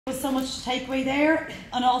There's so much to take away there,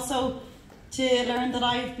 and also to learn that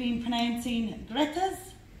I've been pronouncing Greta's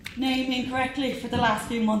name incorrectly for the last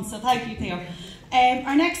few months, so thank you, Theo.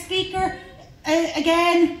 Our next speaker,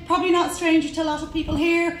 again, probably not a stranger to a lot of people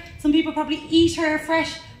here. Some people probably eat her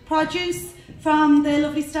fresh produce from the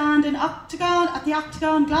lovely stand in Octagon, at the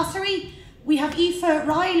Octagon Glossary. We have Aoife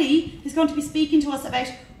Reilly, who's going to be speaking to us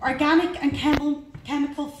about organic and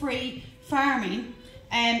chemical-free farming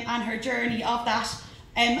and her journey of that.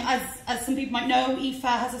 As some people might know, Aoife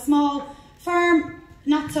has a small farm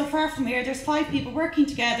not so far from here. There's 5 people working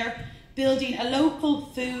together, building a local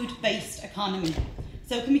food-based economy.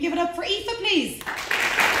 So can we give it up for Aoife, please?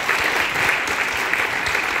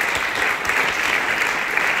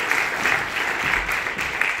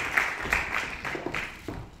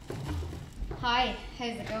 Hi,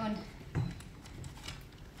 how's it going?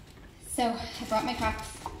 So, I brought my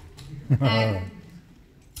crops.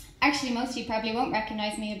 Actually, most of you probably won't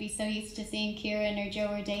recognise me. I'd be so used to seeing Kieran or Joe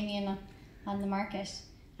or Damien on the market.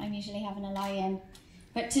 I'm usually having a lie-in.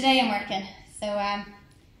 But today I'm working. So,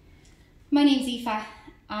 my name's Aoife,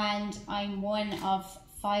 and I'm one of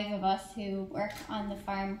 5 of us who work on the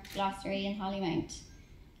farm glossary in Hollymount.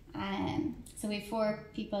 So we have 4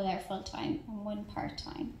 people there full-time and 1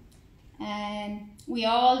 part-time. We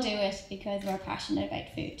all do it because we're passionate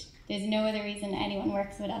about food. There's no other reason anyone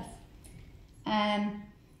works with us.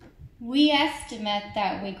 We estimate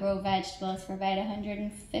that we grow vegetables for about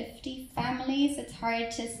 150 families. It's hard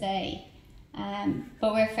to say,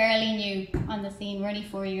 but we're fairly new on the scene. We're only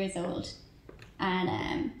 4 years old,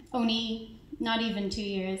 and only not even 2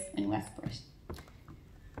 years in Westport.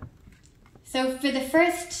 So for the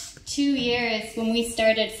first 2 years when we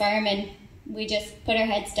started farming, we just put our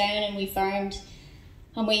heads down and we farmed,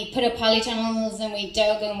 and we put up polytunnels and we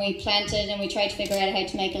dug and we planted and we tried to figure out how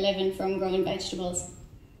to make a living from growing vegetables.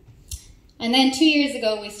 And then 2 years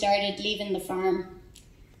ago we started leaving the farm,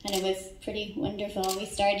 and it was pretty wonderful. We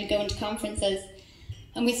started going to conferences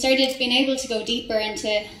and we started being able to go deeper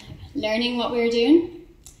into learning what we were doing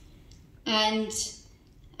and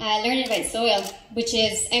learning about soil, which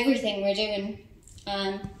is everything we're doing.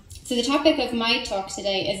 So the topic of my talk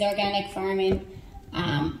today is organic farming,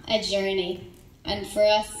 a journey. And for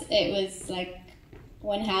us, it was like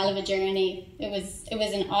one hell of a journey. It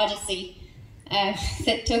was an odyssey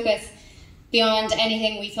that took us beyond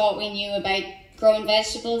anything we thought we knew about growing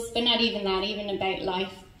vegetables, but not even that, even about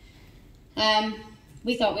life.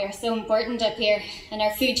 We thought we were so important up here, and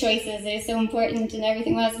our food choices are so important and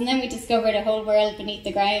everything was, and then we discovered a whole world beneath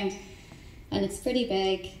the ground, and it's pretty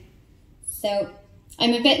big. So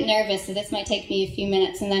I'm a bit nervous, so this might take me a few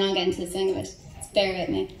minutes and then I'll get into the swing of it. Just bear with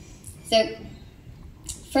me. So,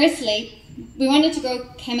 firstly, we wanted to grow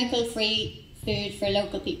chemical-free food for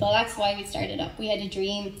local people. That's why we started up. We had a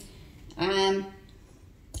dream. And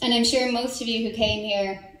I'm sure most of you who came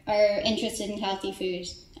here are interested in healthy food,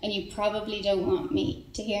 and you probably don't want me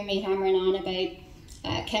to hear me hammering on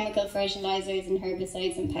about chemical fertilizers and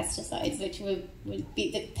herbicides and pesticides, which would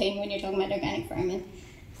be the thing when you're talking about organic farming.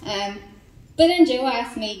 But then Joe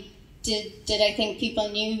asked me, did I think people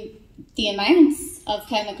knew the amounts of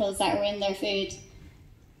chemicals that were in their food?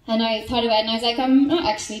 And I thought about it and I was like, I'm not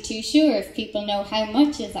actually too sure if people know how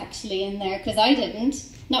much is actually in there, because I didn't.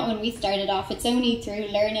 Not when we started off. It's only through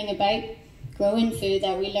learning about growing food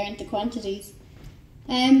that we learned the quantities.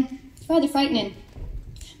 It's rather frightening.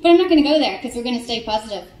 But I'm not going to go there because we're going to stay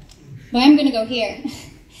positive. But I'm going to go here.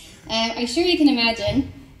 I'm sure you can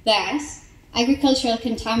imagine that agricultural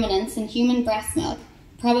contaminants in human breast milk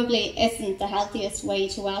probably isn't the healthiest way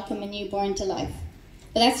to welcome a newborn to life.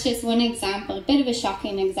 But that's just one example, a bit of a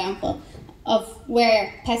shocking example of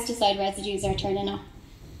where pesticide residues are turning up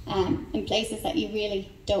in places that you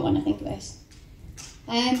really don't want to think about.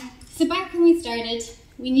 So back when we started,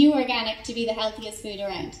 we knew organic to be the healthiest food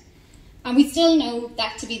around. And we still know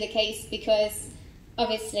that to be the case because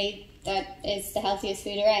obviously that is the healthiest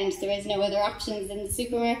food around. There is no other options in the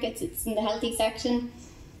supermarkets, it's in the healthy section.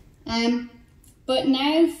 But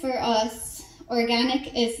now for us,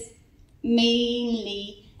 organic is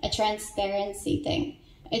mainly a transparency thing.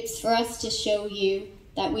 It's for us to show you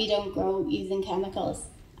that we don't grow using chemicals,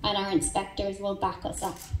 and our inspectors will back us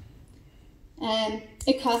up.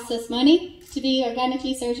 It costs us money to be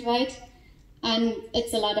organically certified, and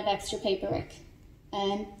it's a lot of extra paperwork.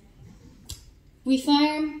 We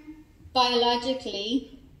farm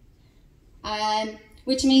biologically,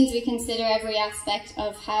 which means we consider every aspect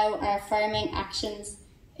of how our farming actions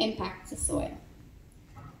impact the soil.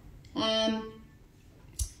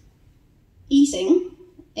 Eating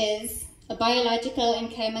is a biological and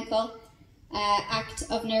chemical act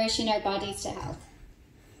of nourishing our bodies to health.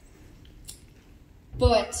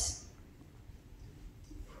 but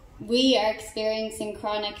we are experiencing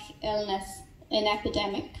chronic illness in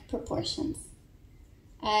epidemic proportions.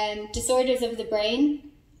 Disorders of the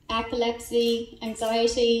brain, epilepsy,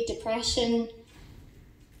 anxiety, depression,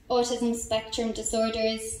 autism spectrum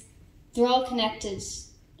disorders, they're all connected,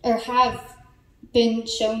 or have been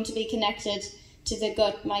shown to be connected to the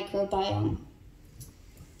gut microbiome.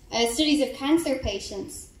 Studies of cancer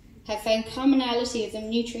patients have found commonalities of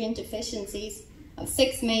nutrient deficiencies of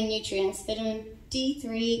 6 main nutrients: vitamin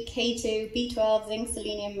D3, K2, B12, zinc,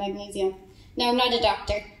 selenium, magnesium. Now, I'm not a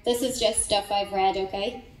doctor, this is just stuff I've read,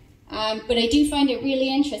 okay? But I do find it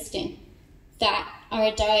really interesting that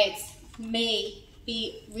our diets may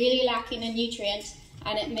be really lacking in nutrient,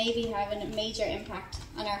 and it may be having a major impact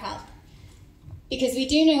on our health. Because we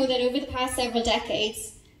do know that over the past several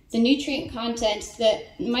decades, the nutrient content, the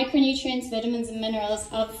micronutrients, vitamins and minerals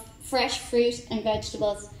of fresh fruit and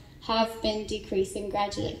vegetables have been decreasing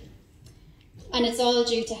gradually. And it's all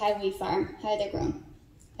due to how we farm, how they're grown.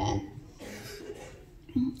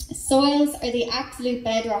 Soils are the absolute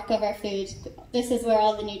bedrock of our food. This is where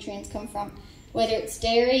all the nutrients come from, whether it's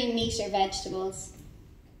dairy, meat or vegetables.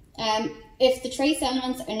 If the trace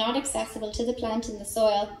elements are not accessible to the plant in the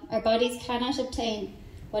soil, our bodies cannot obtain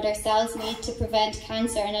what our cells need to prevent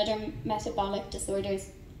cancer and other metabolic disorders.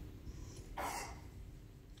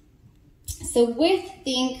 So with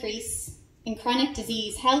the increase in chronic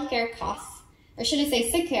disease, healthcare costs, or should I say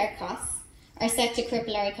sick care costs, are set to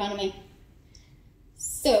cripple our economy.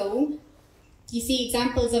 So you see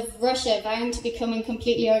examples of Russia vowing to becoming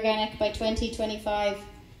completely organic by 2025,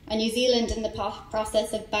 and New Zealand in the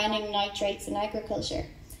process of banning nitrates in agriculture.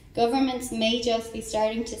 Governments may just be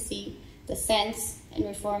starting to see the sense in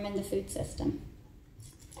reforming the food system.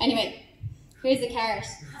 Anyway, here's a carrot.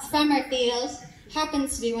 It's from our field,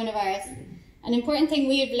 happens to be one of ours. An important thing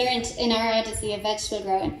we have learned in our odyssey of vegetable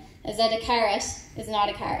growing is that a carrot is not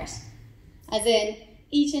a carrot. As in,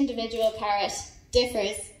 each individual carrot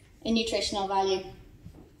differs in nutritional value.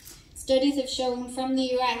 Studies have shown from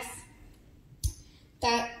the US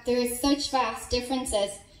that there is such vast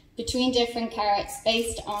differences between different carrots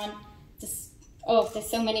based on there's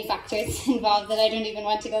so many factors involved that I don't even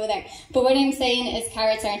want to go there. But what I'm saying is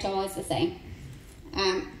carrots aren't always the same.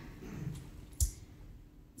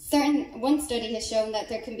 One study has shown that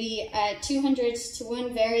there can be a 200 to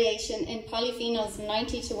 1 variation in polyphenols,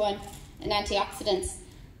 90 to 1 in antioxidants.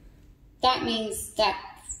 That means that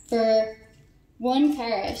for one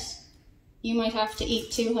carrot, you might have to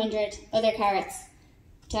eat 200 other carrots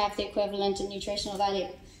to have the equivalent in nutritional value.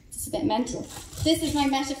 It's a bit mental. This is my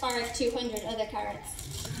metaphoric 200 other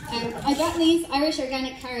carrots. I got these Irish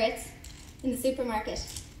organic carrots in the supermarket.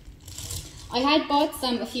 I had bought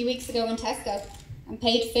some a few weeks ago in Tesco and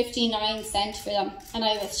paid 59 cents for them, and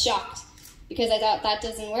I was shocked because I thought that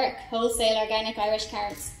doesn't work. Wholesale organic Irish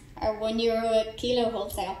carrots are €1 a kilo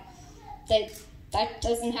wholesale. That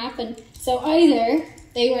doesn't happen. So either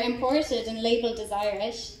they were imported and labelled as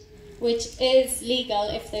Irish, which is legal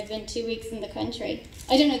if they've been 2 weeks in the country.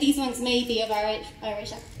 I don't know, these ones may be of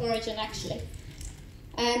Irish origin actually.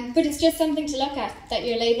 But it's just something to look at, that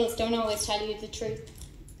your labels don't always tell you the truth.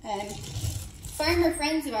 Farmer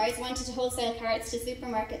friends of ours wanted to wholesale carrots to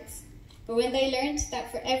supermarkets, but when they learned that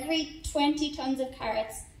for every 20 tonnes of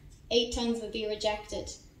carrots, 8 tonnes would be rejected,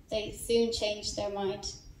 they soon changed their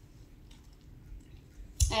mind.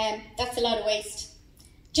 That's a lot of waste,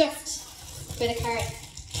 just for the carrot.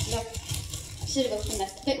 Look, I should have opened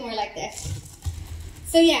this a bit more like this.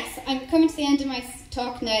 So yes, I'm coming to the end of my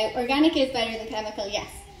talk now. Organic is better than chemical, yes.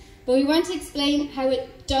 But we want to explain how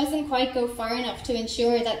it doesn't quite go far enough to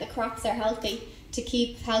ensure that the crops are healthy, to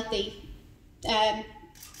keep healthy,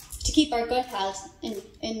 to keep our gut health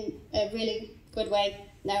in a really good way.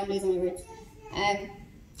 Now I'm losing my words.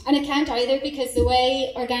 And it can't either, because the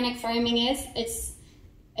way organic farming is,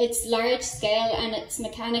 it's large scale and it's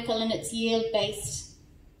mechanical and it's yield based.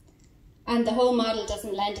 And the whole model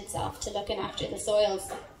doesn't lend itself to looking after the soils.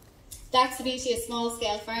 That's the beauty of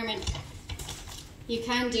small-scale farming. You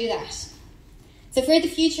can do that. So for the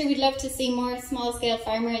future, we'd love to see more small-scale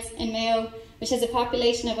farmers in Mayo, which has a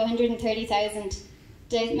population of 130,000.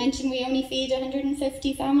 Did I mention we only feed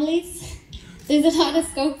 150 families? There's a lot of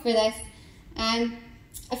scope for this.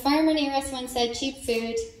 A farmer near us once said cheap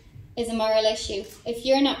food is a moral issue. If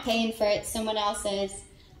you're not paying for it, someone else is.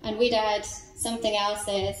 And we'd add something else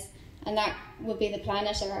is. And that would be the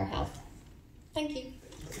planet or our health. Thank you.